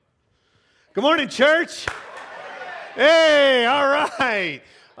Good morning, church. Hey, all right.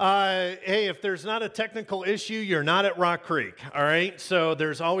 Hey, if there's not a technical issue, you're not at Rock Creek, all right? So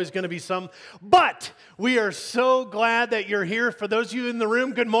there's always going to be some. But we are so glad that you're here. For those of you in the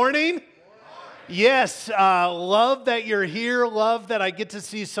room, good morning. Yes, love that you're here. Love that I get to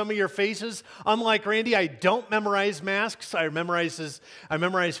see some of your faces. Unlike Randy, I don't memorize masks. I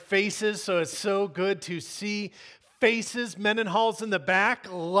memorize faces, so it's so good to see faces. Mendenhall's in the back,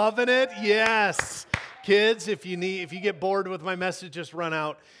 loving it. Yes. Kids, if you get bored with my message, just run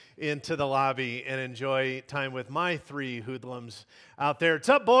out into the lobby and enjoy time with my three hoodlums out there. What's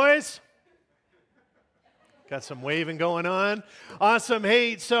up, boys? Got some waving going on. Awesome.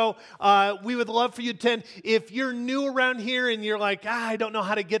 Hey, so we would love for you to attend. If you're new around here and you're like, I don't know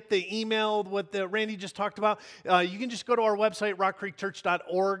how to get the email, what Randy just talked about, you can just go to our website,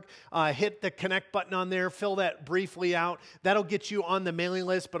 rockcreekchurch.org, hit the connect button on there, fill that briefly out. That'll get you on the mailing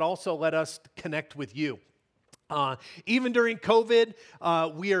list, but also let us connect with you. Even during COVID,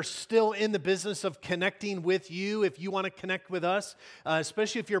 we are still in the business of connecting with you. If you want to connect with us,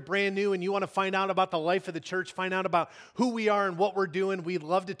 especially if you're brand new and you want to find out about the life of the church, find out about who we are and what we're doing, we'd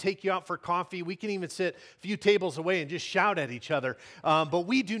love to take you out for coffee. We can even sit a few tables away and just shout at each other. But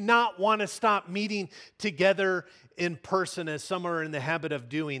we do not want to stop meeting together in person as some are in the habit of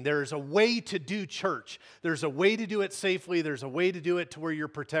doing. There's a way to do church. There's a way to do it safely. There's a way to do it to where you're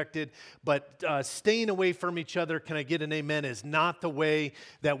protected. But staying away from each other, can I get an amen, is not the way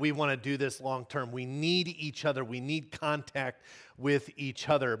that we want to do this long term. We need each other. We need contact with each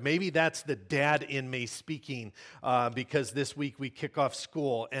other. Maybe that's the dad in me speaking because this week we kick off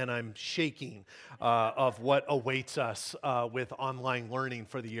school and I'm shaking of what awaits us with online learning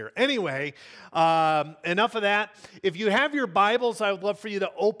for the year. Anyway, enough of that. If you have your Bibles, I would love for you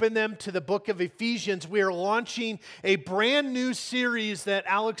to open them to the book of Ephesians. We are launching a brand new series that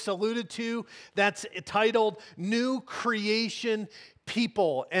Alex alluded to that's titled New Creation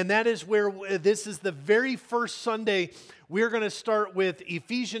People, and that is where this is the very first Sunday. We're going to start with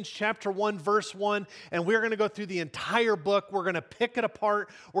Ephesians chapter 1, verse 1, and we're going to go through the entire book. We're going to pick it apart.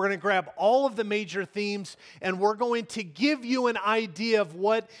 We're going to grab all of the major themes, and we're going to give you an idea of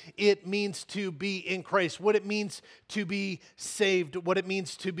what it means to be in Christ, what it means to be saved, what it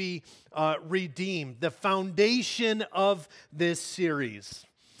means to be redeemed, the foundation of this series.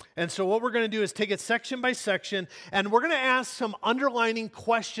 And so what we're going to do is take it section by section, and we're going to ask some underlining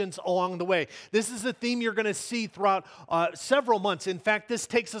questions along the way. This is a theme you're going to see throughout several months. In fact, this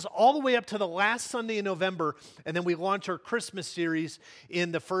takes us all the way up to the last Sunday in November, and then we launch our Christmas series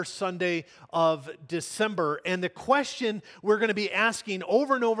in the first Sunday of December. And the question we're going to be asking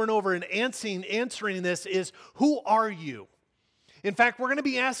over and over and over and answering this is, who are you? In fact, we're going to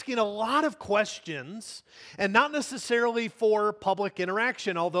be asking a lot of questions, and not necessarily for public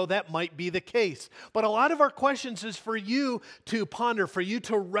interaction, although that might be the case. But a lot of our questions is for you to ponder, for you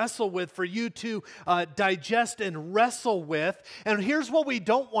to wrestle with, for you to digest and wrestle with. And here's what we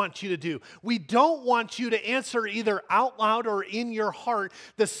don't want you to do. We don't want you to answer either out loud or in your heart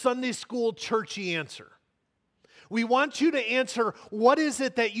the Sunday school churchy answer. We want you to answer, what is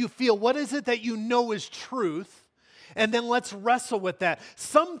it that you feel? What is it that you know is truth? And then let's wrestle with that.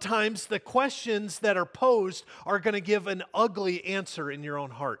 Sometimes the questions that are posed are going to give an ugly answer in your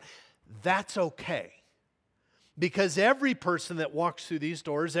own heart. That's okay. Because every person that walks through these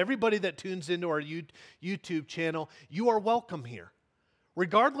doors, everybody that tunes into our YouTube channel, you are welcome here.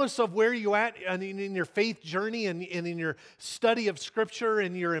 Regardless of where you're at in your faith journey and in your study of Scripture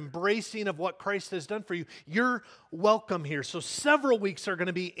and your embracing of what Christ has done for you, you're welcome here. So several weeks are going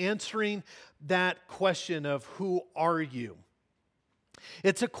to be answering that question of who are you?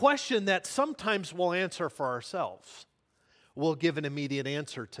 It's a question that sometimes we'll answer for ourselves. We'll give an immediate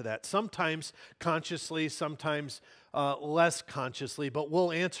answer to that. Sometimes consciously, sometimes less consciously, but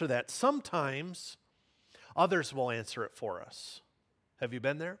we'll answer that. Sometimes others will answer it for us. Have you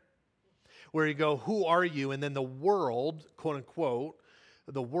been there? Where you go, who are you? And then the world, quote unquote,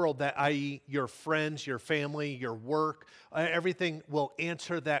 the world, that i.e. your friends, your family, your work, everything will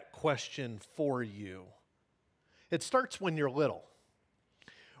answer that question for you. It starts when you're little.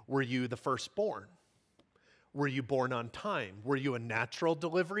 Were you the firstborn? Were you born on time? Were you a natural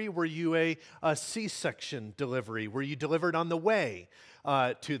delivery? Were you a C-section delivery? Were you delivered on the way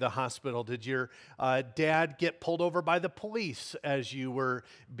to the hospital? Did your dad get pulled over by the police as you were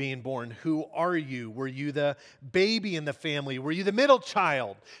being born? Who are you? Were you the baby in the family? Were you the middle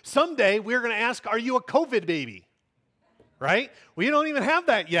child? Someday we're going to ask, are you a COVID baby? Right? We don't even have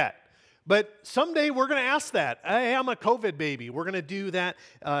that yet. But someday we're going to ask that. Hey, I'm a COVID baby. We're going to do that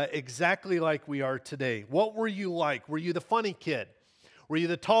exactly like we are today. What were you like? Were you the funny kid? Were you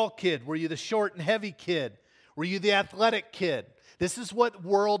the tall kid? Were you the short and heavy kid? Were you the athletic kid? This is what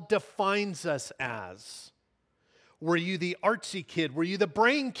world defines us as. Were you the artsy kid? Were you the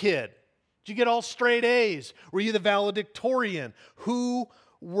brain kid? Did you get all straight A's? Were you the valedictorian? Who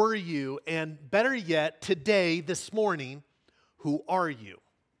were you? And better yet, today, this morning, who are you?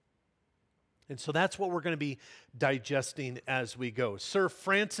 And so that's what we're going to be digesting as we go. Sir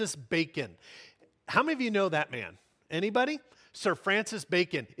Francis Bacon. How many of you know that man? Anybody? Sir Francis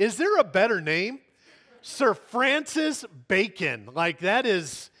Bacon. Is there a better name? Sir Francis Bacon. Like that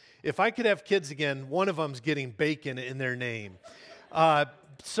is, if I could have kids again, one of them's getting bacon in their name.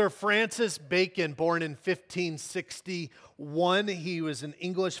 Sir Francis Bacon, born in 1561. He was an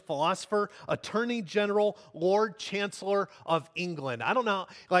English philosopher, Attorney General, Lord Chancellor of England. I don't know,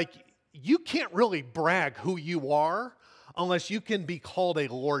 like, you can't really brag who you are unless you can be called a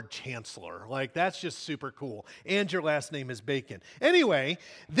Lord Chancellor. Like, that's just super cool. And your last name is Bacon. Anyway,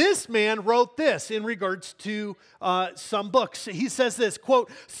 this man wrote this in regards to some books. He says this, quote,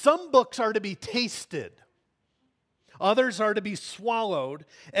 "Some books are to be tasted, others are to be swallowed,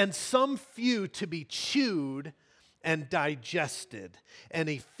 and some few to be chewed and digested." And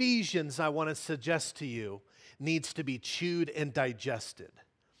Ephesians, I want to suggest to you, needs to be chewed and digested.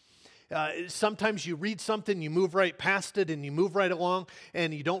 Sometimes you read something, you move right past it, and you move right along,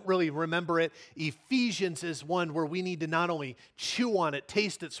 and you don't really remember it. Ephesians is one where we need to not only chew on it,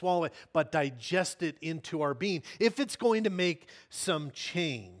 taste it, swallow it, but digest it into our being if it's going to make some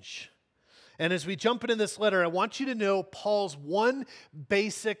change. And as we jump into this letter, I want you to know Paul's one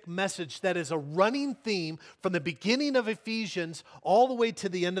basic message that is a running theme from the beginning of Ephesians all the way to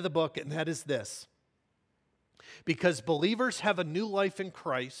the end of the book, and that is this. Because believers have a new life in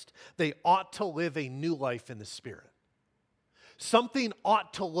Christ, they ought to live a new life in the Spirit. Something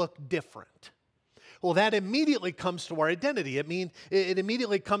ought to look different. Well, that immediately comes to our identity. It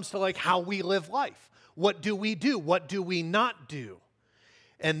immediately comes to like how we live life. What do we do? What do we not do?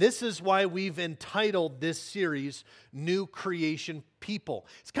 And this is why we've entitled this series, New Creation People.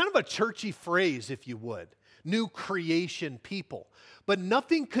 It's kind of a churchy phrase, if you would. New creation people. But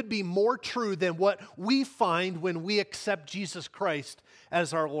nothing could be more true than what we find when we accept Jesus Christ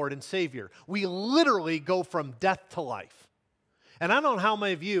as our Lord and Savior. We literally go from death to life. And I don't know how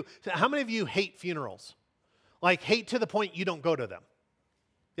many of you hate funerals? Like hate to the point you don't go to them.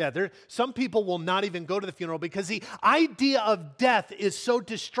 Yeah, some people will not even go to the funeral because the idea of death is so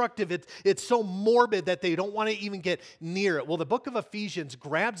destructive, it's so morbid that they don't want to even get near it. Well, the book of Ephesians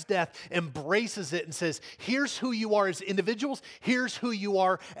grabs death, embraces it, and says, here's who you are as individuals, here's who you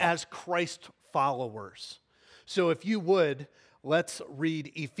are as Christ followers. So if you would, let's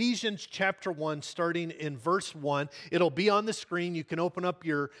read Ephesians chapter 1, starting in verse 1. It'll be on the screen. You can open up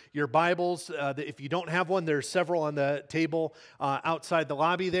your Bibles. If you don't have one, there's several on the table outside the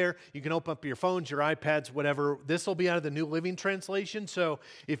lobby there. You can open up your phones, your iPads, whatever. This will be out of the New Living Translation. So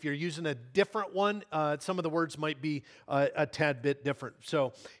if you're using a different one, some of the words might be a tad bit different.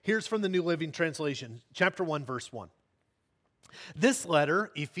 So here's from the New Living Translation, chapter 1, verse 1. This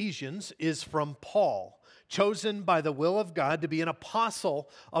letter, Ephesians, is from Paul, chosen by the will of God to be an apostle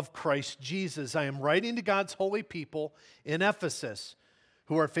of Christ Jesus. I am writing to God's holy people in Ephesus,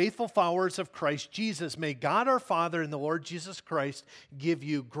 who are faithful followers of Christ Jesus. May God our Father and the Lord Jesus Christ give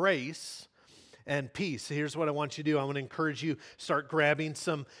you grace and peace. Here's what I want you to do. I want to encourage you, start grabbing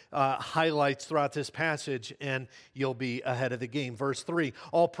some highlights throughout this passage, and you'll be ahead of the game. Verse 3,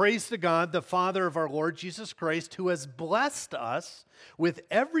 all praise to God, the Father of our Lord Jesus Christ, who has blessed us with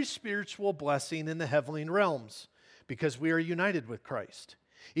every spiritual blessing in the heavenly realms, because we are united with Christ.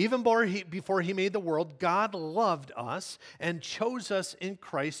 Even before he made the world, God loved us and chose us in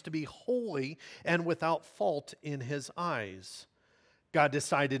Christ to be holy and without fault in his eyes. God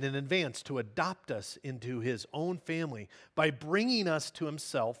decided in advance to adopt us into his own family by bringing us to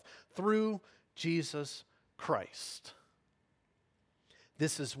himself through Jesus Christ.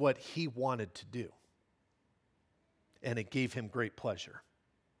 This is what he wanted to do, and it gave him great pleasure.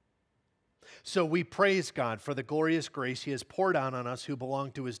 So we praise God for the glorious grace he has poured out on us who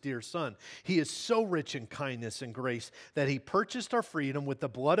belong to his dear Son. He is so rich in kindness and grace that he purchased our freedom with the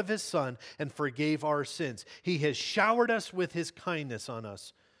blood of his Son and forgave our sins. He has showered us with his kindness on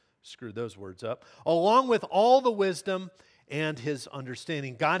us. Screwed those words up. Along with all the wisdom and his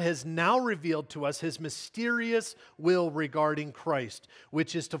understanding. God has now revealed to us his mysterious will regarding Christ,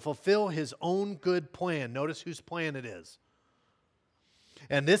 which is to fulfill his own good plan. Notice whose plan it is.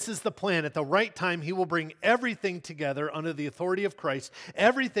 And this is the plan. At the right time, he will bring everything together under the authority of Christ,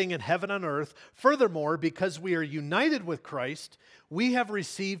 everything in heaven and earth. Furthermore, because we are united with Christ, we have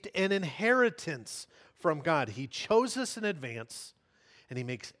received an inheritance from God. He chose us in advance, and He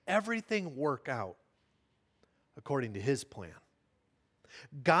makes everything work out according to His plan.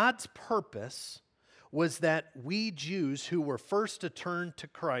 God's purpose was that we Jews who were first to turn to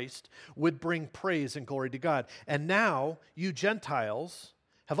Christ would bring praise and glory to God. And now you Gentiles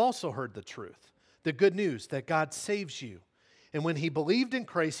have also heard the truth, the good news that God saves you. And when He believed in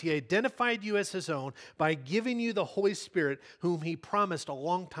Christ, He identified you as His own by giving you the Holy Spirit, whom He promised a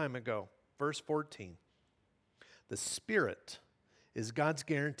long time ago. Verse 14. The Spirit is God's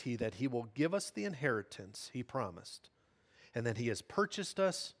guarantee that He will give us the inheritance He promised, and that He has purchased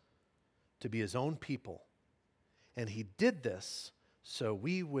us to be His own people. And He did this so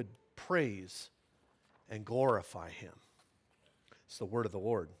we would praise and glorify Him. It's the word of the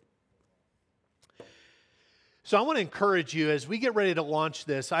Lord. So I want to encourage you as we get ready to launch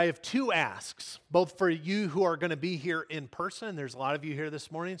this. I have two asks, both for you who are going to be here in person. There's a lot of you here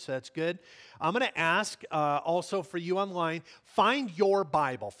this morning, so that's good. I'm going to ask also for you online, find your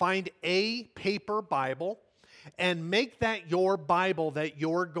Bible. Find a paper Bible and make that your Bible that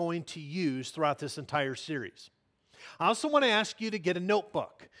you're going to use throughout this entire series. I also want to ask you to get a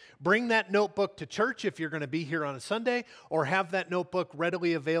notebook. Bring that notebook to church if you're going to be here on a Sunday, or have that notebook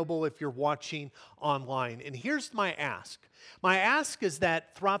readily available if you're watching online. And here's my ask. My ask is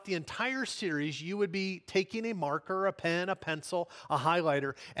that throughout the entire series, you would be taking a marker, a pen, a pencil, a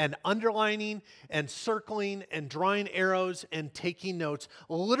highlighter, and underlining and circling and drawing arrows and taking notes,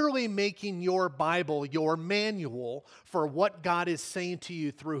 literally making your Bible your manual for what God is saying to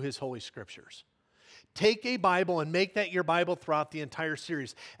you through His Holy Scriptures. Take a Bible and make that your Bible throughout the entire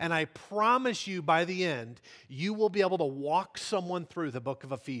series. And I promise you, by the end, you will be able to walk someone through the book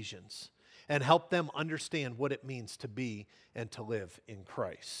of Ephesians and help them understand what it means to be and to live in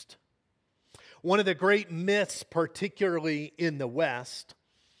Christ. One of the great myths, particularly in the West,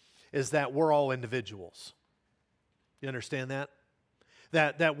 is that we're all individuals. You understand that?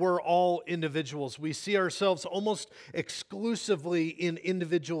 That we're all individuals. We see ourselves almost exclusively in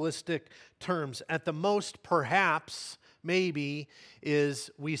individualistic terms. At the most, perhaps, maybe, is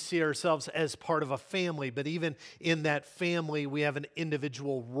we see ourselves as part of a family, but even in that family, we have an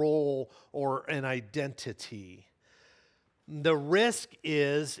individual role or an identity. The risk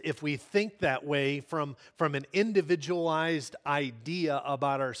is, if we think that way from an individualized idea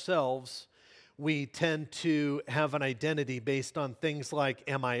about ourselves, we tend to have an identity based on things like,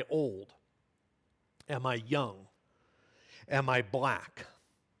 am I old? Am I young? Am I black?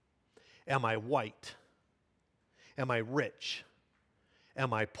 Am I white? Am I rich?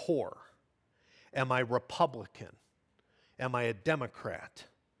 Am I poor? Am I Republican? Am I a Democrat?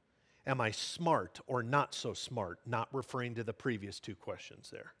 Am I smart or not so smart? Not referring to the previous two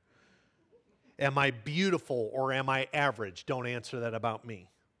questions there. Am I beautiful or am I average? Don't answer that about me.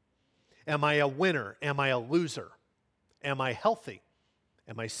 Am I a winner? Am I a loser? Am I healthy?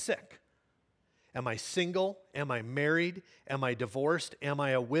 Am I sick? Am I single? Am I married? Am I divorced? Am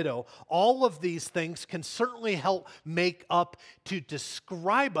I a widow? All of these things can certainly help make up to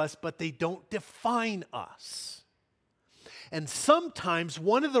describe us, but they don't define us. And sometimes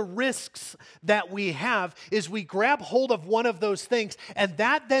one of the risks that we have is we grab hold of one of those things, and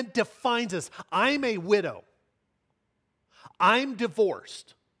that then defines us. I'm a widow. I'm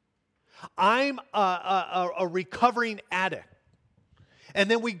divorced. I'm a recovering addict. And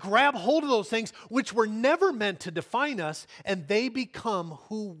then we grab hold of those things which were never meant to define us, and they become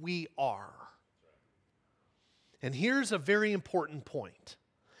who we are. And here's a very important point.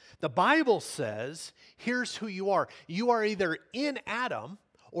 The Bible says, here's who you are. You are either in Adam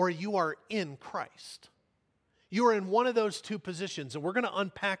or you are in Christ. You are in one of those two positions, and we're going to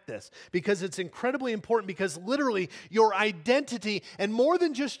unpack this because it's incredibly important, because literally your identity, and more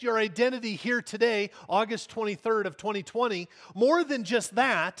than just your identity here today, August 23rd of 2020, more than just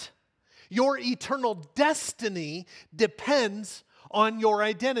that, your eternal destiny depends on your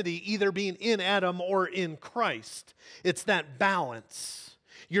identity, either being in Adam or in Christ. It's that balance.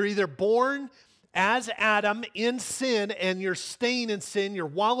 You're either born as Adam in sin, and you're staying in sin, you're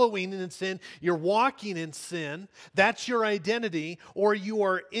wallowing in sin, you're walking in sin. That's your identity. Or you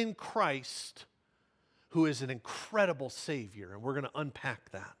are in Christ, who is an incredible Savior. And we're going to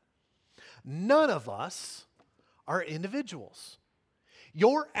unpack that. None of us are individuals.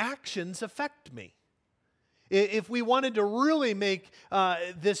 Your actions affect me. If we wanted to really make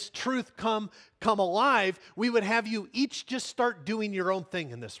this truth come alive, we would have you each just start doing your own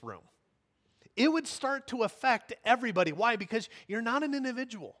thing in this room. It would start to affect everybody. Why? Because you're not an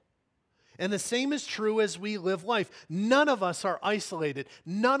individual. And the same is true as we live life. None of us are isolated.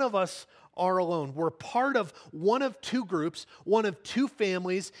 None of us are alone. We're part of one of two groups, one of two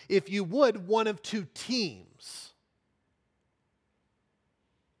families, if you would, one of two teams.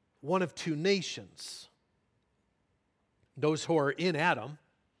 one of two nations. Those who are in Adam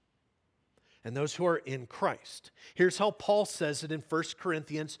and those who are in Christ. Here's how Paul says it in 1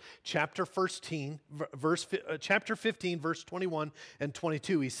 Corinthians chapter 15, verse 21 and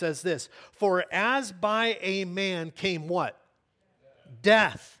 22. He says this, "For as by a man came" what?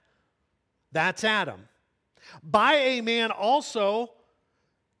 Death. That's Adam. "By a man also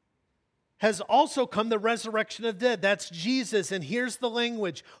has also come the resurrection of the dead." That's Jesus. And here's the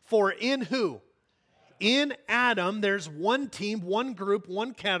language. "For in" who? In Adam, there's one team, one group,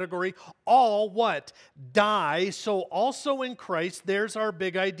 one category, all what? Die. So also in Christ, there's our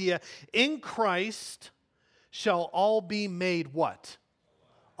big idea. In Christ shall all be made what?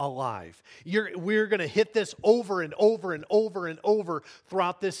 Alive. We're going to hit this over and over and over and over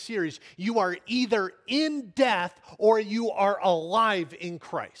throughout this series. You are either in death or you are alive in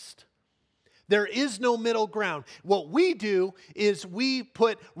Christ. There is no middle ground. What we do is we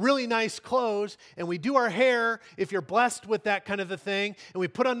put really nice clothes and we do our hair, if you're blessed with that kind of a thing, and we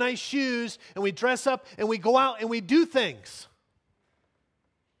put on nice shoes and we dress up and we go out and we do things.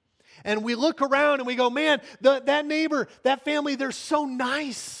 And we look around and we go, man, that neighbor, that family, they're so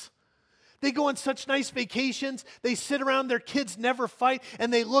nice. They go on such nice vacations. They sit around, their kids never fight,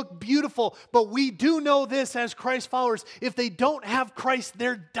 and they look beautiful. But we do know this as Christ followers. If they don't have Christ,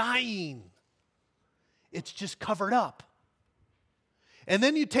 they're dying. It's just covered up. And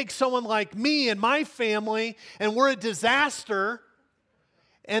then you take someone like me and my family, and we're a disaster,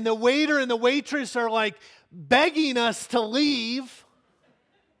 and the waiter and the waitress are like begging us to leave,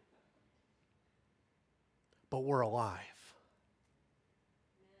 but we're alive.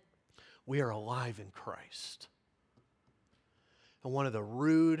 We are alive in Christ. And one of the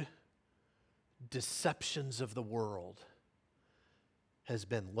rude deceptions of the world has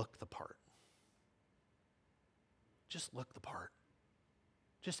been look the part. Just look the part.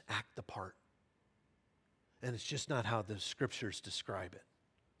 Just act the part. And it's just not how the scriptures describe it.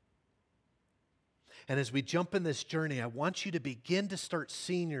 And as we jump in this journey, I want you to begin to start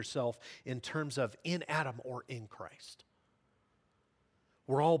seeing yourself in terms of in Adam or in Christ.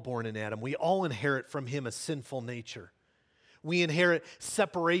 We're all born in Adam. We all inherit from him a sinful nature. We inherit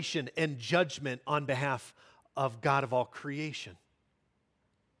separation and judgment on behalf of God of all creation.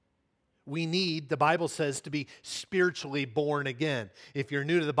 We need, the Bible says, to be spiritually born again. If you're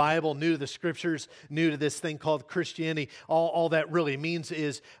new to the Bible, new to the scriptures, new to this thing called Christianity, all that really means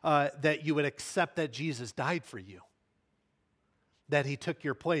is that you would accept that Jesus died for you, that he took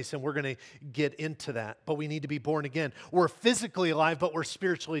your place, and we're going to get into that. But we need to be born again. We're physically alive, but we're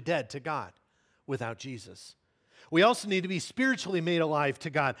spiritually dead to God without Jesus. We also need to be spiritually made alive to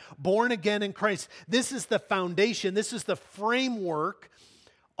God, born again in Christ. This is the foundation. This is the framework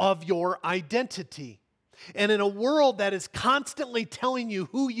of your identity. And in a world that is constantly telling you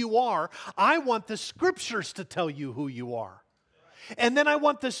who you are, I want the scriptures to tell you who you are. And then I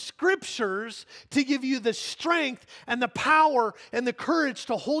want the scriptures to give you the strength and the power and the courage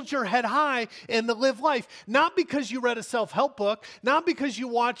to hold your head high and to live life. Not because you read a self-help book, not because you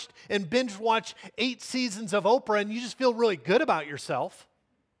watched and binge-watched 8 seasons of Oprah and you just feel really good about yourself,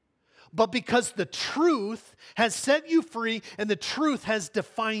 but because the truth has set you free and the truth has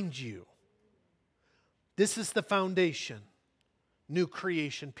defined you. This is the foundation. New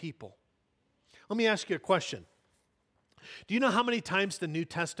creation people. Let me ask you a question. Do you know how many times the New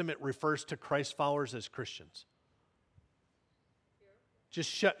Testament refers to Christ followers as Christians? Just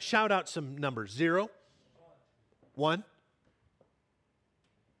shout out some numbers. 0? 1?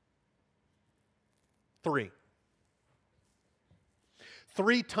 3.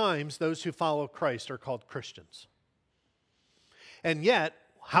 3 times those who follow Christ are called Christians. And yet,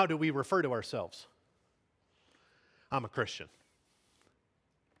 how do we refer to ourselves? I'm a Christian.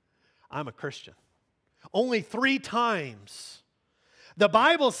 I'm a Christian. Only 3 times. The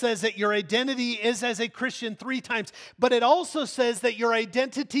Bible says that your identity is as a Christian 3 times, but it also says that your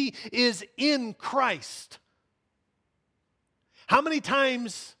identity is in Christ. How many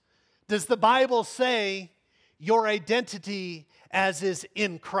times does the Bible say your identity as is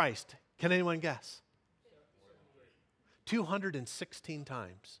in Christ? Can anyone guess? 216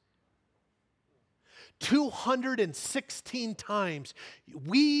 times. 216 times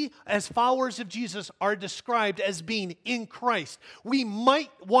we as followers of Jesus are described as being in Christ. We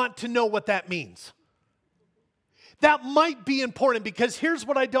might want to know what that means. That might be important because here's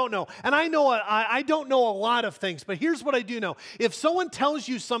what I don't know. And I don't know a lot of things, but here's what I do know. If someone tells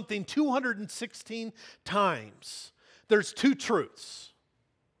you something 216 times, there's 2 truths.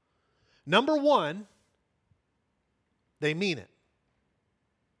 Number 1, they mean it.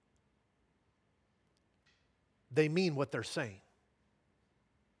 They mean what they're saying.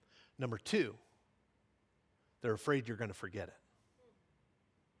 Number two, they're afraid you're going to forget it.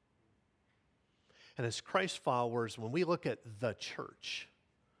 And as Christ followers, when we look at the church,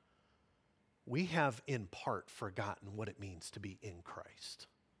 we have in part forgotten what it means to be in Christ.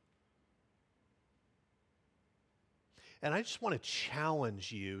 And I just want to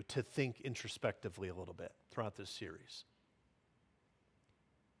challenge you to think introspectively a little bit throughout this series.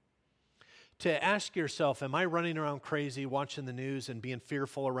 To ask yourself, am I running around crazy, watching the news and being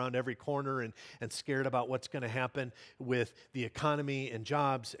fearful around every corner and scared about what's going to happen with the economy and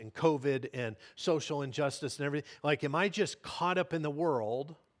jobs and COVID and social injustice and everything? Like, am I just caught up in the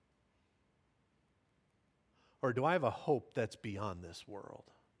world? Or do I have a hope that's beyond this world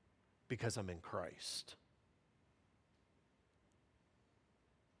because I'm in Christ?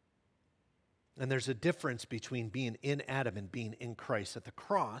 And there's a difference between being in Adam and being in Christ. At the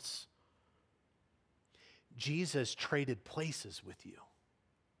cross, Jesus traded places with you.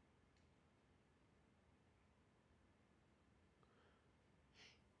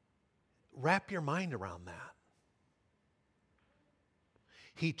 Wrap your mind around that.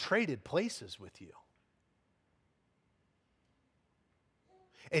 He traded places with you.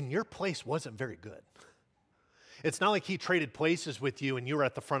 And your place wasn't very good. It's not like he traded places with you and you were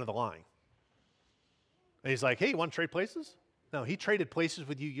at the front of the line. And he's like, hey, you want to trade places? No, he traded places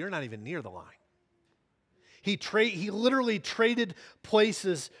with you. You're not even near the line. He literally traded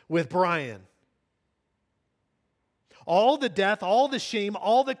places with Brian. All the death, all the shame,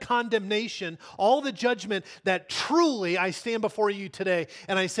 all the condemnation, all the judgment that truly I stand before you today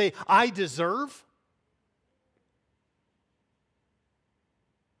and I say, I deserve.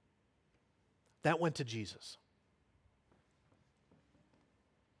 That went to Jesus.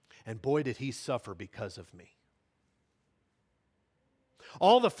 And boy, did he suffer because of me.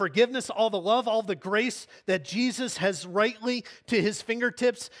 All the forgiveness, all the love, all the grace that Jesus has rightly to his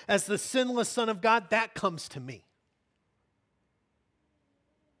fingertips as the sinless Son of God, that comes to me.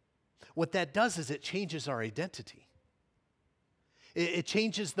 What that does is it changes our identity. It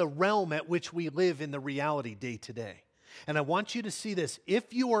changes the realm at which we live in the reality day to day. And I want you to see this.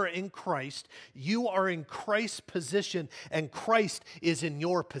 If you are in Christ, you are in Christ's position, and Christ is in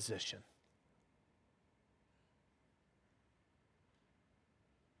your position.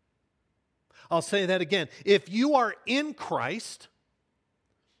 I'll say that again. If you are in Christ,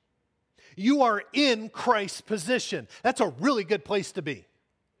 you are in Christ's position. That's a really good place to be.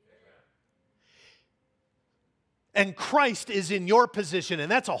 And Christ is in your position,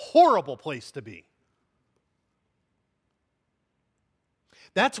 and that's a horrible place to be.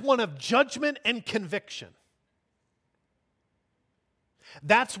 That's one of judgment and conviction.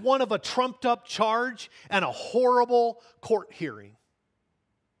 That's one of a trumped up charge and a horrible court hearing.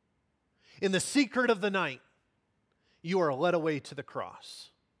 In the secret of the night, you are led away to the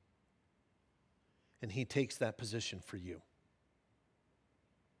cross. And he takes that position for you.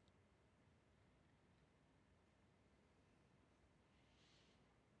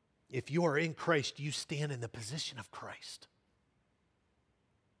 If you are in Christ, you stand in the position of Christ.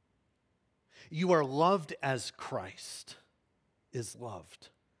 You are loved as Christ is loved.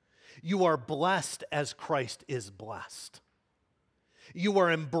 You are blessed as Christ is blessed. You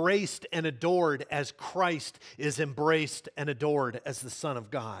are embraced and adored as Christ is embraced and adored as the Son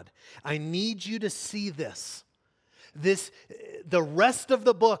of God. I need you to see this. The rest of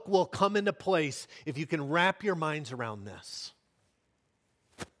the book will come into place if you can wrap your minds around this.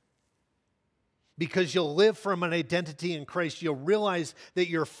 Because you'll live from an identity in Christ. You'll realize that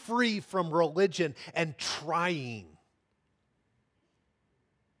you're free from religion and trying.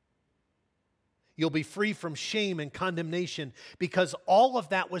 You'll be free from shame and condemnation because all of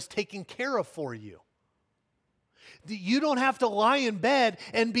that was taken care of for you. You don't have to lie in bed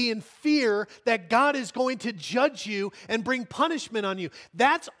and be in fear that God is going to judge you and bring punishment on you.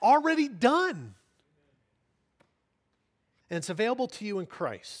 That's already done. And it's available to you in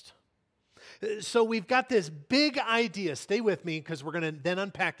Christ. So we've got this big idea. Stay with me because we're going to then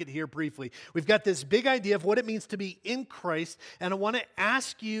unpack it here briefly. We've got this big idea of what it means to be in Christ, and I want to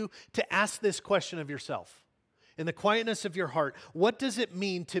ask you to ask this question of yourself. In the quietness of your heart, what does it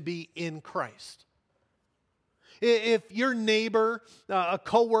mean to be in Christ? If your neighbor, a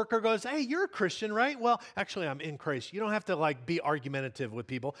coworker goes, hey, you're a Christian, right? Well, actually, I'm in Christ. You don't have to be argumentative with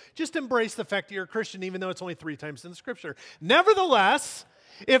people. Just embrace the fact that you're a Christian, even though it's only 3 times in the Scripture. Nevertheless,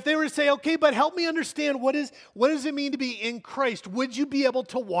 if they were to say, okay, but help me understand what does it mean to be in Christ, would you be able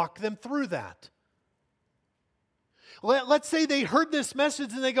to walk them through that? Let's say they heard this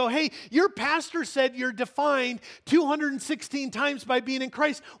message and they go, hey, your pastor said you're defined 216 times by being in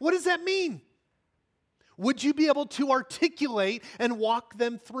Christ. What does that mean? Would you be able to articulate and walk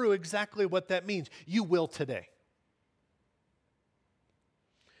them through exactly what that means? You will today.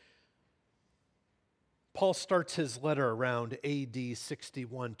 Paul starts his letter around AD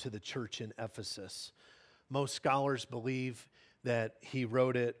 61 to the church in Ephesus. Most scholars believe that he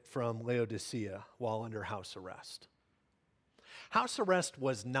wrote it from Laodicea while under house arrest. House arrest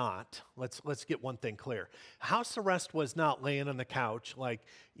was not, let's get one thing clear. House arrest was not laying on the couch like,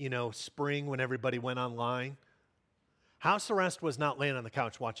 spring when everybody went online. House arrest was not laying on the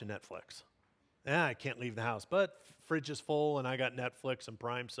couch watching Netflix. I can't leave the house, but fridge is full and I got Netflix and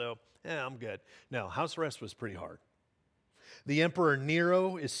Prime, so I'm good. No, house arrest was pretty hard. The Emperor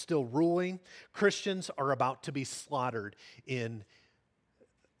Nero is still ruling. Christians are about to be slaughtered in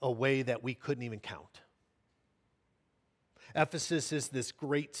a way that we couldn't even count. Ephesus is this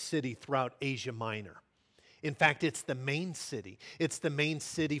great city throughout Asia Minor. In fact, it's the main city. It's the main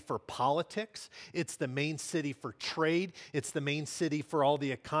city for politics. It's the main city for trade. It's the main city for all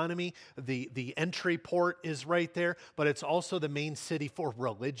the economy. The entry port is right there, but it's also the main city for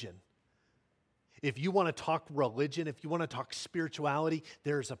religion. If you want to talk religion, if you want to talk spirituality,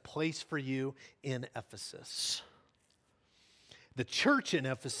 there's a place for you in Ephesus. The church in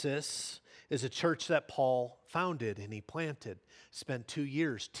Ephesus is a church that Paul founded and he planted, spent 2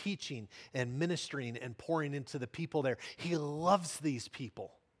 years teaching and ministering and pouring into the people there. He loves these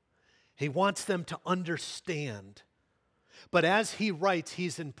people. He wants them to understand. But as he writes,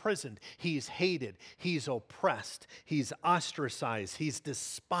 he's imprisoned, he's hated, he's oppressed, he's ostracized, he's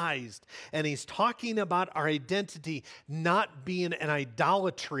despised. And he's talking about our identity not being an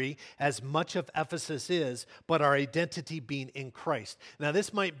idolatry as much of Ephesus is, but our identity being in Christ. Now,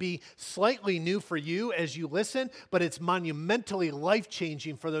 this might be slightly new for you as you listen, but it's monumentally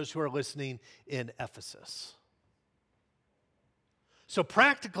life-changing for those who are listening in Ephesus. So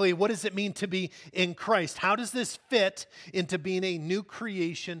practically, what does it mean to be in Christ? How does this fit into being a new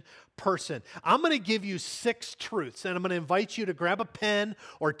creation person? I'm going to give you 6 truths, and I'm going to invite you to grab a pen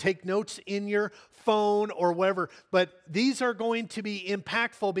or take notes in your phone or whatever. But these are going to be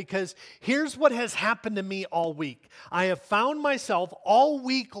impactful because here's what has happened to me all week. I have found myself all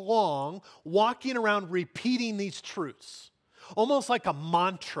week long walking around repeating these truths, almost like a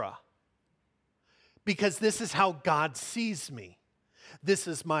mantra, because this is how God sees me. This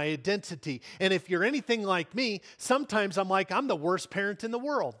is my identity. And if you're anything like me, sometimes I'm like, I'm the worst parent in the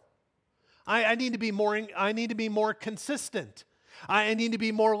world. I need to be more consistent. I need to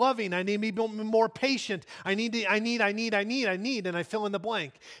be more loving. I need to be more patient. I need, and I fill in the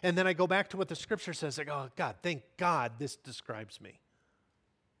blank. And then I go back to what the scripture says. I go, oh, God, thank God this describes me.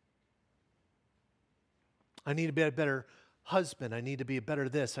 I need to be a better husband. I need to be a better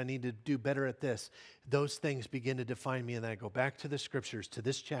this. I need to do better at this. Those things begin to define me, and then I go back to the scriptures, to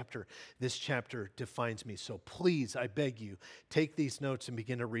this chapter. This chapter defines me. So please, I beg you, take these notes and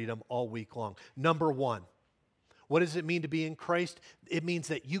begin to read them all week long. Number 1, what does it mean to be in Christ? It means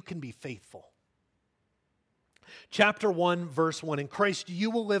that you can be faithful. Chapter 1, verse 1, in Christ you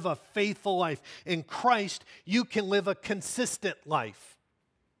will live a faithful life. In Christ you can live a consistent life.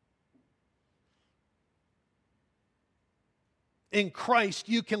 In Christ,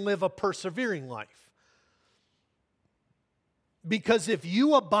 you can live a persevering life. Because if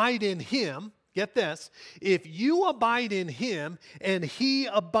you abide in Him, get this, if you abide in Him and He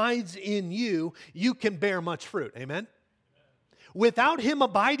abides in you, you can bear much fruit. Amen? Without Him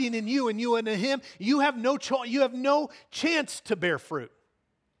abiding in you and you in Him, you have no chance to bear fruit.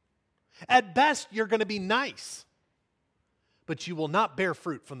 At best, you're going to be nice, but you will not bear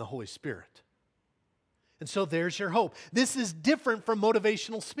fruit from the Holy Spirit. And so there's your hope. This is different from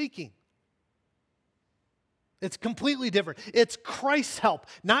motivational speaking. It's completely different. It's Christ's help,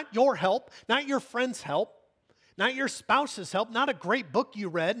 not your help, not your friend's help, not your spouse's help, not a great book you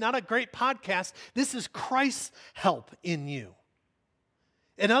read, not a great podcast. This is Christ's help in you.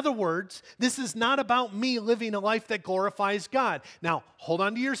 In other words, this is not about me living a life that glorifies God. Now, hold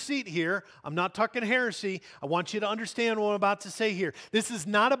on to your seat here. I'm not talking heresy. I want you to understand what I'm about to say here. This is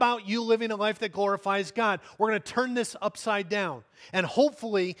not about you living a life that glorifies God. We're going to turn this upside down and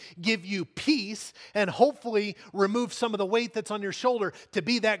hopefully give you peace and hopefully remove some of the weight that's on your shoulder to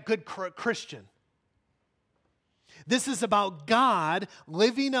be that good Christian. This is about God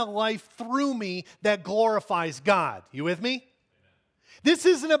living a life through me that glorifies God. You with me? This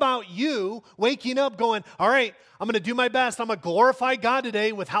isn't about you waking up going, all right, I'm going to do my best. I'm going to glorify God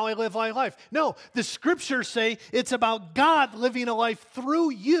today with how I live my life. No, the scriptures say it's about God living a life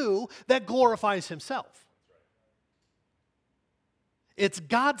through you that glorifies Himself. It's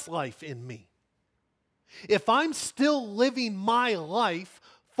God's life in me. If I'm still living my life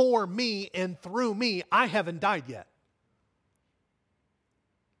for me and through me, I haven't died yet.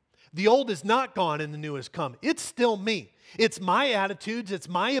 The old is not gone and the new has come. It's still me. It's my attitudes, it's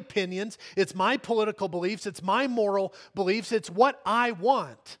my opinions, it's my political beliefs, it's my moral beliefs, it's what I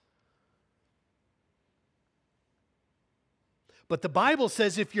want. But the Bible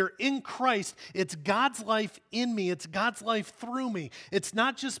says if you're in Christ, it's God's life in me, it's God's life through me. It's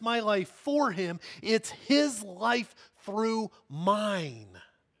not just my life for Him, it's His life through mine.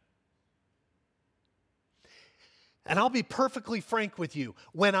 And I'll be perfectly frank with you.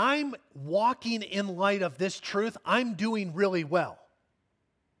 When I'm walking in light of this truth, I'm doing really well.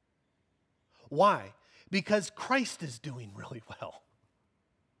 Why? Because Christ is doing really well.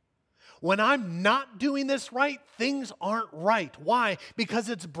 When I'm not doing this right, things aren't right. Why? Because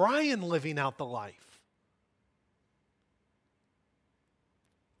it's Brian living out the life.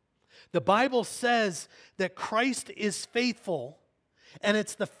 The Bible says that Christ is faithful, and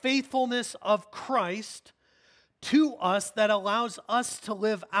it's the faithfulness of Christ to us that allows us to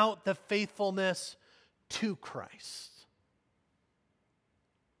live out the faithfulness to Christ.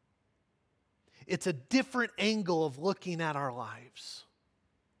 It's a different angle of looking at our lives.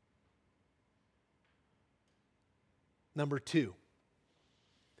 Number 2,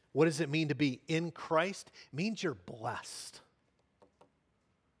 what does it mean to be in Christ? It means you're blessed.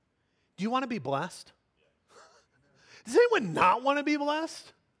 Do you want to be blessed? Does anyone not want to be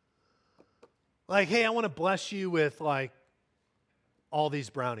blessed? Like, hey, I want to bless you with like all these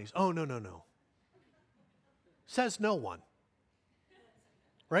brownies. Oh, no. Says no one.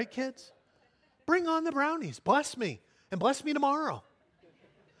 Right, kids? Bring on the brownies. Bless me and bless me tomorrow.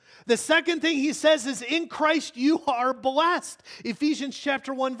 The second thing he says is in Christ you are blessed. Ephesians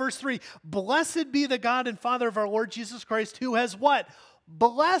chapter 1 verse 3. Blessed be the God and Father of our Lord Jesus Christ, who has what?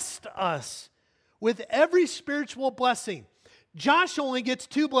 Blessed us with every spiritual blessing. Josh only gets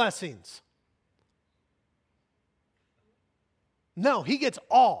 2 blessings. No, he gets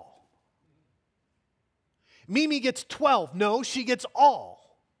all. Mimi gets 12. No, she gets all.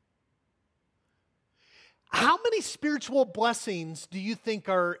 How many spiritual blessings do you think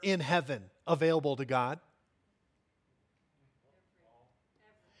are in heaven available to God?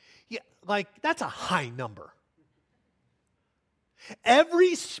 Yeah, like that's a high number.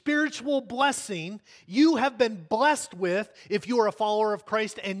 Every spiritual blessing you have been blessed with if you are a follower of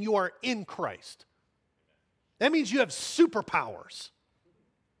Christ and you are in Christ. That means you have superpowers.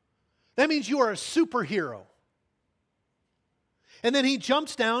 That means you are a superhero. And then he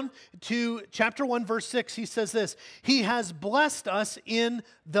jumps down to chapter 1, verse 6. He says this, He has blessed us in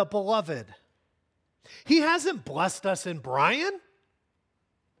the beloved. He hasn't blessed us in Brian.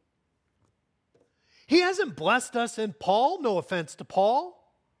 He hasn't blessed us in Paul. No offense to Paul.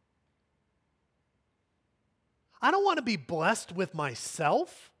 I don't want to be blessed with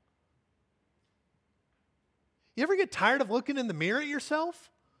myself. You ever get tired of looking in the mirror at yourself?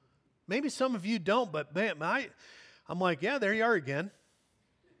 Maybe some of you don't, but man, I'm like, yeah, there you are again.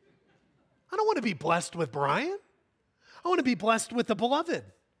 I don't want to be blessed with Brian. I want to be blessed with the beloved.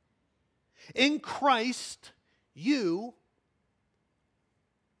 In Christ, you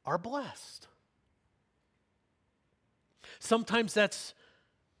are blessed. Sometimes that's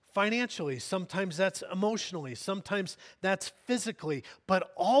financially, sometimes that's emotionally, sometimes that's physically,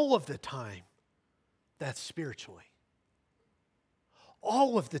 but all of the time, that's spiritually.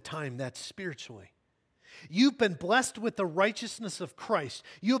 All of the time, that's spiritually. You've been blessed with the righteousness of Christ.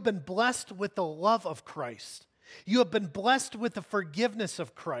 You have been blessed with the love of Christ. You have been blessed with the forgiveness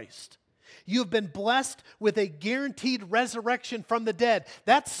of Christ. You have been blessed with a guaranteed resurrection from the dead.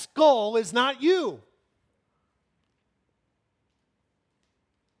 That skull is not you.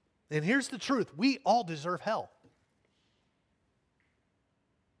 And here's the truth. We all deserve hell.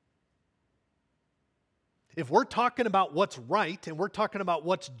 If we're talking about what's right and we're talking about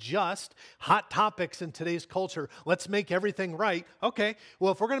what's just, hot topics in today's culture, let's make everything right. Okay,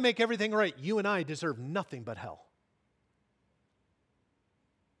 well, if we're going to make everything right, you and I deserve nothing but hell.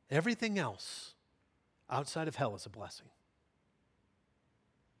 Everything else outside of hell is a blessing.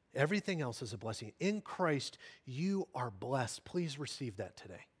 Everything else is a blessing. In Christ, you are blessed. Please receive that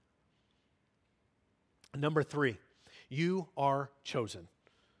today. Number 3, you are chosen.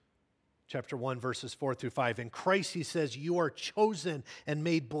 Chapter 1, verses 4 through 5. In Christ, he says, you are chosen and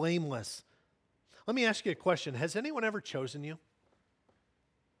made blameless. Let me ask you a question. Has anyone ever chosen you?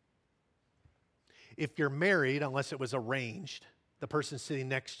 If you're married, unless it was arranged, the person sitting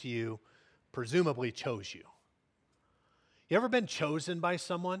next to you presumably chose you. You ever been chosen by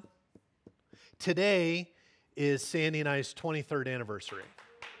someone? Today is Sandy and I's 23rd anniversary.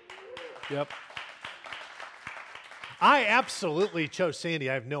 Yep. I absolutely chose Sandy.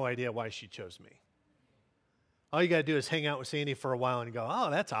 I have no idea why she chose me. All you got to do is hang out with Sandy for a while and go,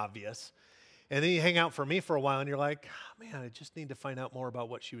 oh, that's obvious. And then you hang out for me for a while and you're like, oh, man, I just need to find out more about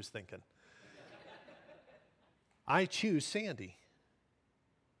what she was thinking. I choose Sandy.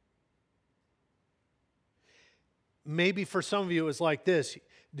 Maybe for some of you it was like this.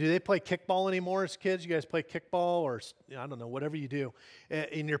 Do they play kickball anymore as kids? You guys play kickball or, I don't know, whatever you do.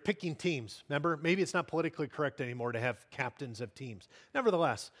 And you're picking teams, remember? Maybe it's not politically correct anymore to have captains of teams.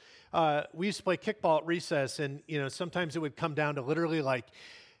 Nevertheless, we used to play kickball at recess, and sometimes it would come down to literally like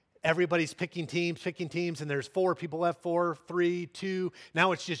everybody's picking teams, and there's 4 people left, 4, 3, 2.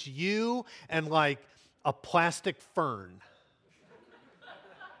 Now it's just you and like a plastic fern.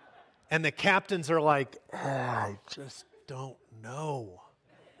 And the captains are like, I just don't know.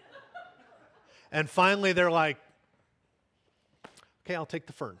 And finally they're like, okay, I'll take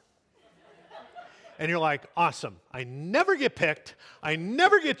the fern. And you're like, awesome. I never get picked. I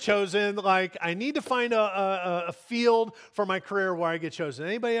never get chosen. Like, I need to find a field for my career where I get chosen.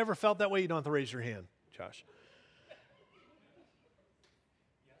 Anybody ever felt that way? You don't have to raise your hand, Josh.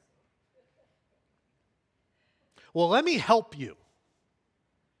 Well, let me help you.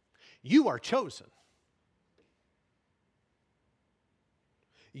 You are chosen.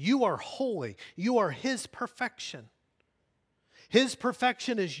 You are holy. You are His perfection. His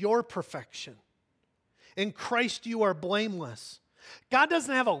perfection is your perfection. In Christ you are blameless. God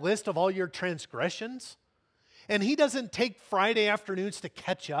doesn't have a list of all your transgressions, and He doesn't take Friday afternoons to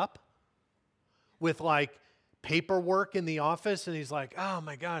catch up with like paperwork in the office, and He's like, oh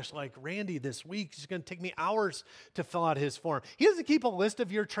my gosh, like Randy this week is going to take me hours to fill out his form. He doesn't keep a list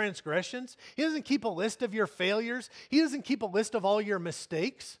of your transgressions. He doesn't keep a list of your failures. He doesn't keep a list of all your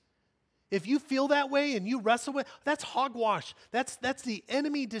mistakes. If you feel that way and you wrestle with, that's hogwash. That's the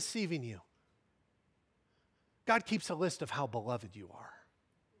enemy deceiving you. God keeps a list of how beloved you are.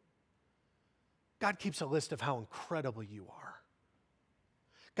 God keeps a list of how incredible you are.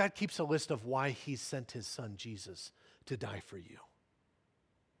 God keeps a list of why He sent His Son Jesus to die for you.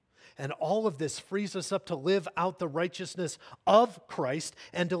 And all of this frees us up to live out the righteousness of Christ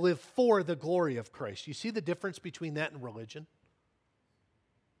and to live for the glory of Christ. You see the difference between that and religion?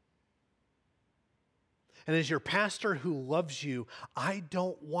 And as your pastor who loves you, I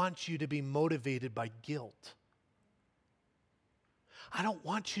don't want you to be motivated by guilt. I don't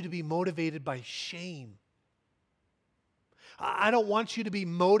want you to be motivated by shame. I don't want you to be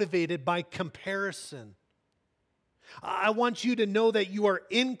motivated by comparison. I want you to know that you are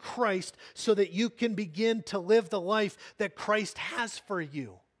in Christ so that you can begin to live the life that Christ has for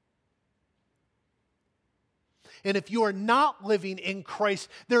you. And if you are not living in Christ,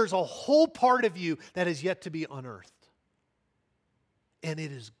 there's a whole part of you that is yet to be unearthed. And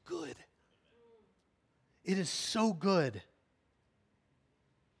it is good. It is so good.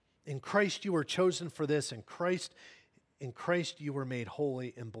 In Christ you were chosen for this. In Christ you were made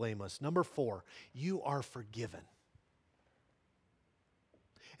holy and blameless. Number 4, you are forgiven.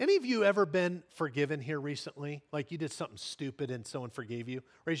 Any of you ever been forgiven here recently? Like you did something stupid and someone forgave you?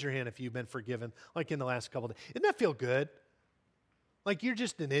 Raise your hand if you've been forgiven, like in the last couple of days. Doesn't that feel good? Like you're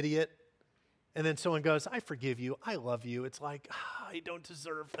just an idiot, and then someone goes, I forgive you, I love you. It's like, I don't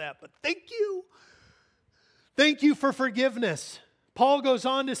deserve that, but thank you. Thank you for forgiveness. Paul goes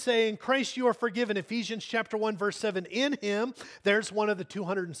on to say, in Christ you are forgiven. Ephesians chapter 1, verse 7. In Him, there's one of the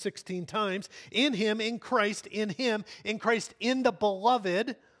 216 times. In Him, in Christ, in Him, in Christ, in the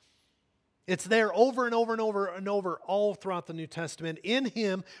beloved. It's there over and over and over and over all throughout the New Testament. In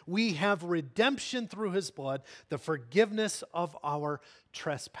Him, we have redemption through His blood, the forgiveness of our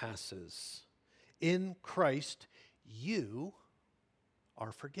trespasses. In Christ, you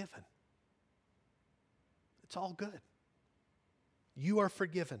are forgiven. It's all good. You are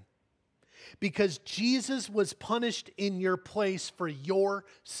forgiven. Because Jesus was punished in your place for your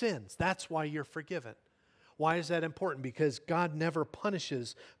sins. That's why you're forgiven. Why is that important? Because God never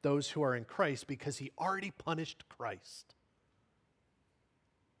punishes those who are in Christ because He already punished Christ.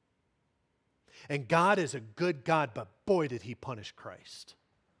 And God is a good God, but boy did He punish Christ.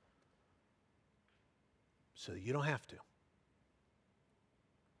 So you don't have to.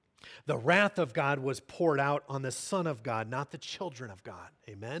 The wrath of God was poured out on the Son of God, not the children of God.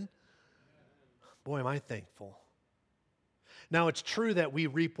 Amen? Boy, am I thankful. Now, it's true that we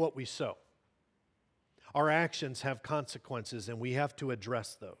reap what we sow. Our actions have consequences, and we have to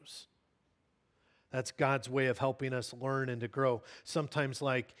address those. That's God's way of helping us learn and to grow. Sometimes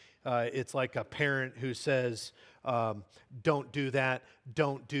it's like a parent who says, don't do that,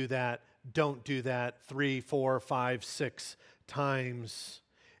 don't do that, don't do that 3, 4, 5, 6 times.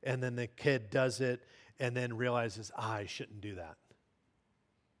 And then the kid does it, and then realizes, I shouldn't do that.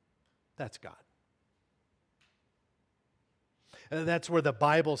 That's God. And that's where the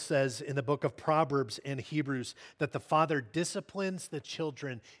Bible says in the book of Proverbs and Hebrews that the Father disciplines the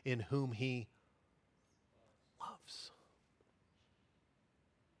children in whom He loves.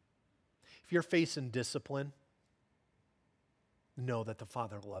 If you're facing discipline, know that the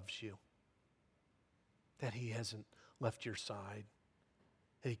Father loves you, that He hasn't left your side,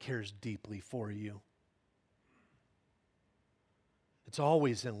 that He cares deeply for you. It's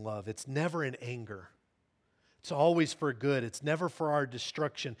always in love. It's never in anger. It's always for good. It's never for our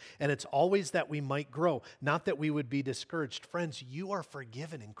destruction. And it's always that we might grow, not that we would be discouraged. Friends, you are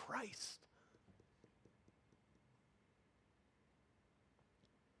forgiven in Christ.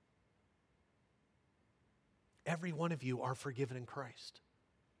 Every one of you are forgiven in Christ.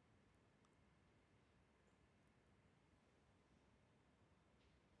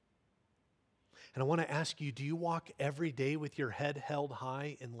 And I want to ask you, do you walk every day with your head held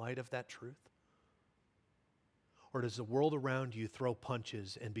high in light of that truth? Or does the world around you throw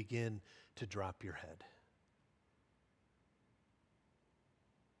punches and begin to drop your head?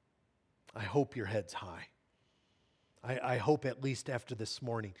 I hope your head's high. I hope at least after this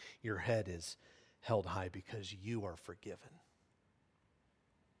morning your head is held high because you are forgiven.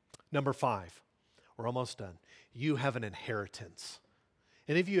 Number 5, we're almost done. You have an inheritance.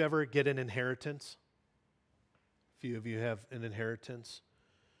 Any of you ever get an inheritance? A few of you have an inheritance.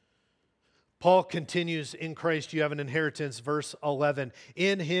 Paul continues, in Christ you have an inheritance, verse 11.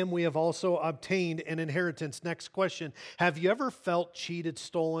 In Him we have also obtained an inheritance. Next question. Have you ever felt cheated,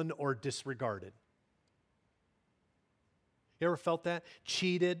 stolen, or disregarded? You ever felt that?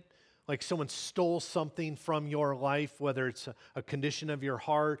 Cheated, like someone stole something from your life, whether it's a condition of your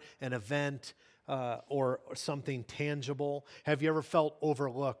heart, an event, or something tangible. Have you ever felt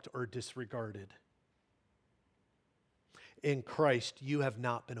overlooked or disregarded? In Christ, you have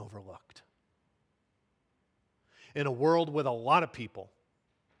not been overlooked. In a world with a lot of people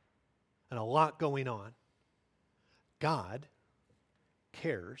and a lot going on, God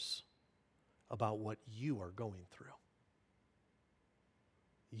cares about what you are going through.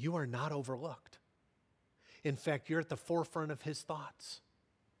 You are not overlooked. In fact, you're at the forefront of His thoughts.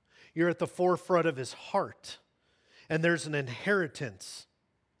 You're at the forefront of His heart. And there's an inheritance.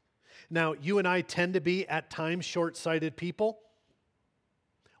 Now, you and I tend to be at times short-sighted people.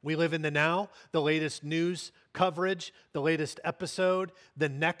 We live in the now, the latest news coverage, the latest episode, the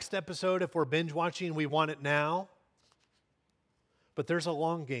next episode. If we're binge watching, we want it now. But there's a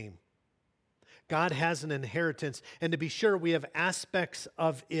long game. God has an inheritance, and to be sure, we have aspects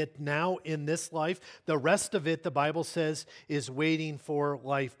of it now in this life. The rest of it, the Bible says, is waiting for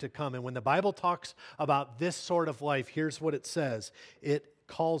life to come. And when the Bible talks about this sort of life, here's what it says. It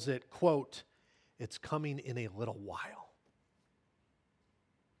calls it, quote, it's coming in a little while.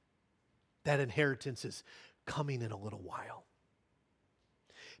 That inheritance is coming in a little while.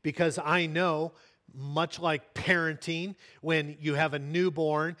 Because I know, much like parenting, when you have a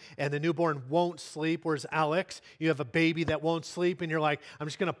newborn and the newborn won't sleep, whereas Alex, you have a baby that won't sleep and you're like, I'm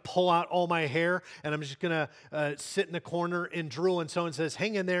just going to pull out all my hair and I'm just going to sit in the corner and drool, and someone says,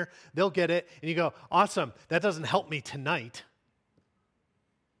 hang in there, they'll get it. And you go, awesome, that doesn't help me tonight.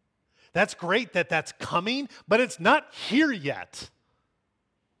 That's great that that's coming, but it's not here yet.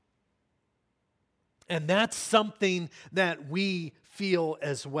 And that's something that we feel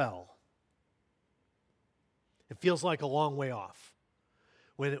as well. It feels like a long way off.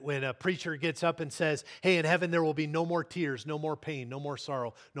 When a preacher gets up and says, hey, in heaven there will be no more tears, no more pain, no more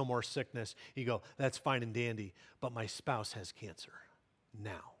sorrow, no more sickness. You go, that's fine and dandy, but my spouse has cancer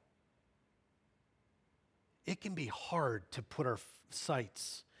now. It can be hard to put our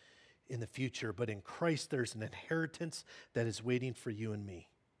sights in the future, but in Christ there's an inheritance that is waiting for you and me.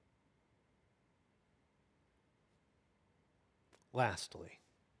 Lastly,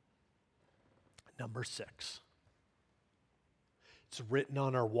 number 6. It's written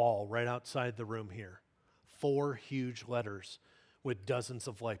on our wall right outside the room here. 4 huge letters with dozens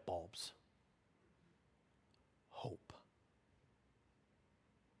of light bulbs. Hope.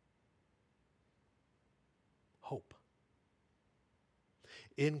 Hope.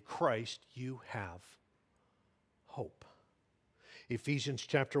 In Christ you have hope. Ephesians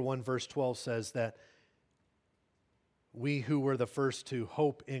chapter 1 verse 12 says that we who were the first to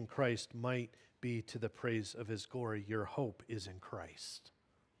hope in Christ might be to the praise of His glory. Your hope is in Christ.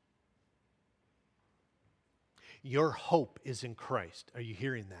 Your hope is in Christ. Are you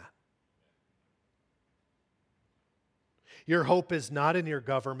hearing that? Your hope is not in your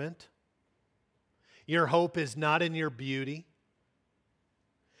government. Your hope is not in your beauty.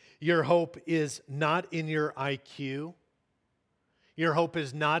 Your hope is not in your IQ. Your hope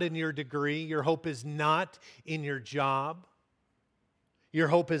is not in your degree. Your hope is not in your job. Your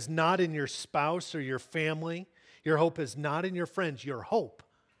hope is not in your spouse or your family. Your hope is not in your friends. Your hope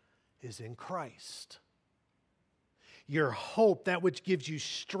is in Christ. Your hope, that which gives you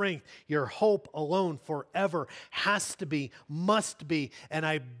strength, your hope alone forever has to be, must be, and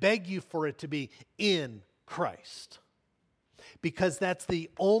I beg you for it to be in Christ. Because that's the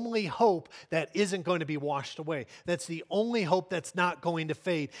only hope that isn't going to be washed away. That's the only hope that's not going to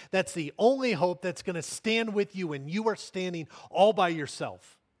fade. That's the only hope that's going to stand with you when you are standing all by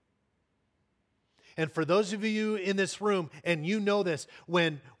yourself. And for those of you in this room, and you know this,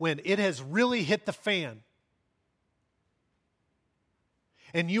 when it has really hit the fan,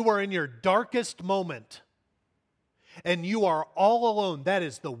 and you are in your darkest moment, and you are all alone, that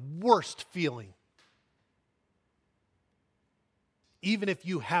is the worst feeling. Even if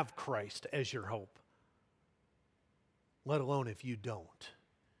you have Christ as your hope, let alone if you don't,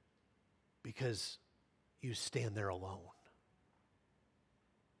 because you stand there alone.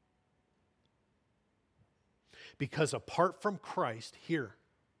 Because apart from Christ,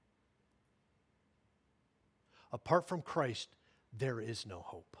 apart from Christ, there is no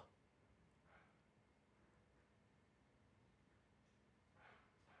hope.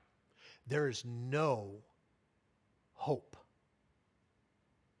 There is no hope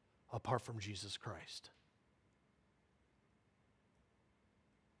apart from Jesus Christ.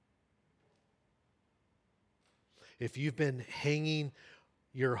 If you've been hanging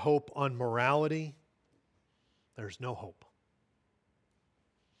your hope on morality, there's no hope.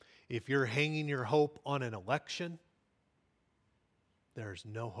 If you're hanging your hope on an election, there's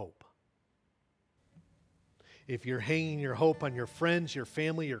no hope. If you're hanging your hope on your friends, your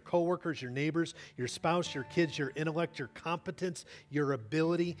family, your coworkers, your neighbors, your spouse, your kids, your intellect, your competence, your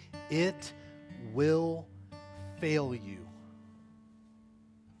ability, it will fail you.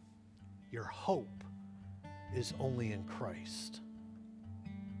 Your hope is only in Christ.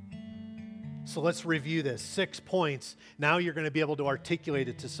 So let's review this. 6 points. Now you're going to be able to articulate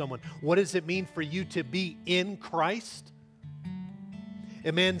it to someone. What does it mean for you to be in Christ?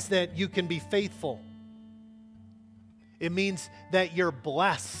 It means that you can be faithful. It means that you're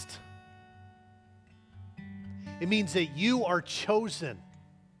blessed. It means that you are chosen.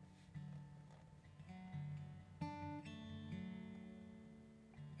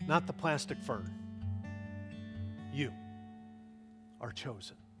 Not the plastic fern. You are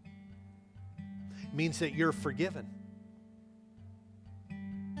chosen. It means that you're forgiven.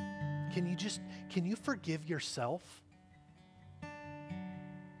 Can you forgive yourself?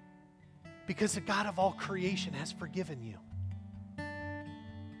 Because the God of all creation has forgiven you.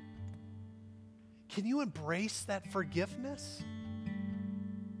 Can you embrace that forgiveness?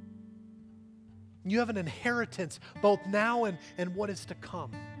 You have an inheritance both now and what is to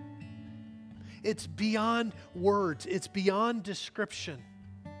come. It's beyond words. It's beyond description.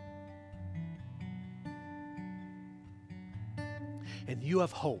 And you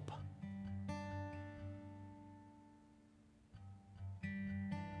have hope.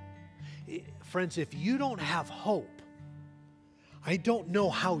 Friends, if you don't have hope, I don't know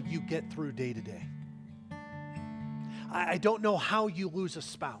how you get through day to day. I don't know how you lose a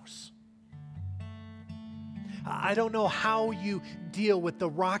spouse. I don't know how you deal with the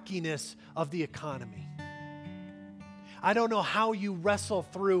rockiness of the economy. I don't know how you wrestle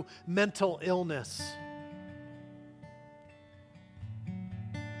through mental illness.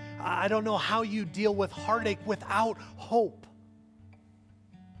 I don't know how you deal with heartache without hope.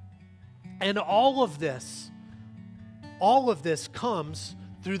 And all of this comes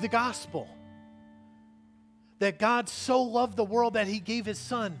through the gospel. That God so loved the world that He gave His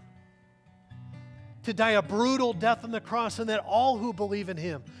Son to die a brutal death on the cross, and that all who believe in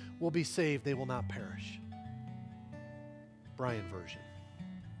Him will be saved. They will not perish. Brian version.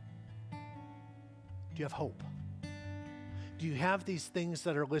 Do you have hope? Do you have these things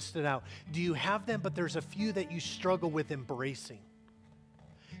that are listed out? Do you have them, but there's a few that you struggle with embracing?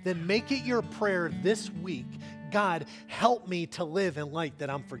 Then make it your prayer this week, God, help me to live in light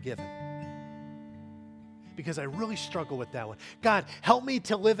that I'm forgiven. Because I really struggle with that one. God, help me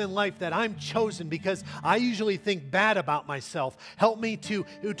to live in life that I'm chosen, because I usually think bad about myself. Help me to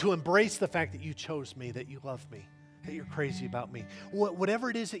embrace the fact that you chose me, that you love me, that you're crazy about me. Whatever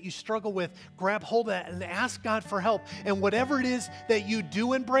it is that you struggle with, grab hold of that and ask God for help. And whatever it is that you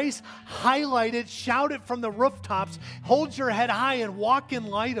do embrace, highlight it, shout it from the rooftops, hold your head high and walk in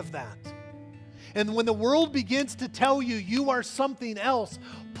light of that. And when the world begins to tell you you are something else,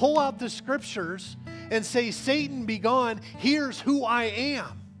 pull out the scriptures and say, Satan, be gone, here's who I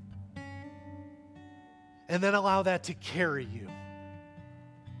am. And then allow that to carry you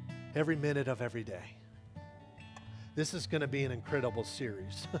every minute of every day. This is going to be an incredible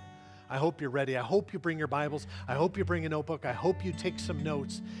series. I hope you're ready. I hope you bring your Bibles. I hope you bring a notebook. I hope you take some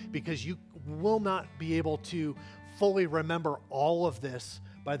notes, because you will not be able to fully remember all of this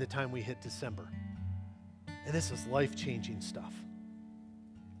by the time we hit December. And this is life-changing stuff.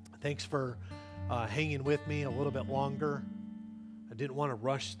 Thanks for hanging with me a little bit longer. I didn't want to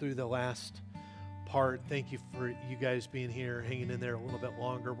rush through the last part. Thank you for you guys being here, hanging in there a little bit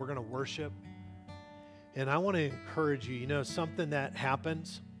longer. We're going to worship. And I want to encourage you, something that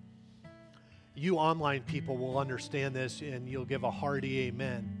happens, you online people will understand this and you'll give a hearty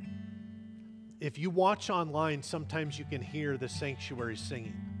amen. If you watch online, sometimes you can hear the sanctuary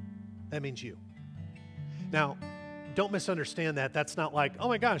singing. That means you. Now, don't misunderstand that. That's not like, oh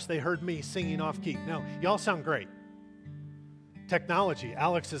my gosh, they heard me singing off key. No, y'all sound great. Technology.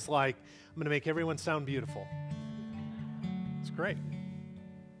 Alex is like, I'm going to make everyone sound beautiful. It's great.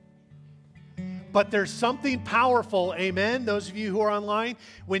 But there's something powerful, amen, those of you who are online,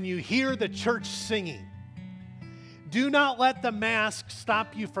 when you hear the church singing. Do not let the mask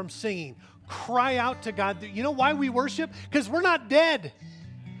stop you from singing. Cry out to God. You know why we worship? Because we're not dead.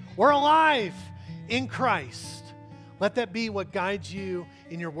 We're alive in Christ. Let that be what guides you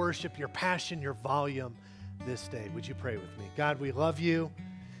in your worship, your passion, your volume this day. Would you pray with me? God, we love you.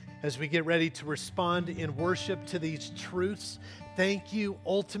 As we get ready to respond in worship to these truths, thank you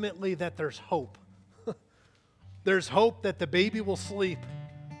ultimately that there's hope. There's hope that the baby will sleep.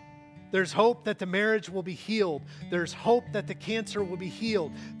 There's hope that the marriage will be healed. There's hope that the cancer will be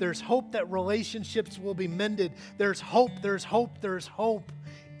healed. There's hope that relationships will be mended. There's hope, there's hope, there's hope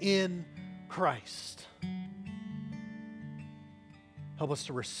in Christ. Help us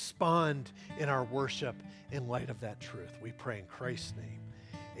to respond in our worship in light of that truth. We pray in Christ's name.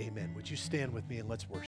 Amen. Would you stand with me and let's worship.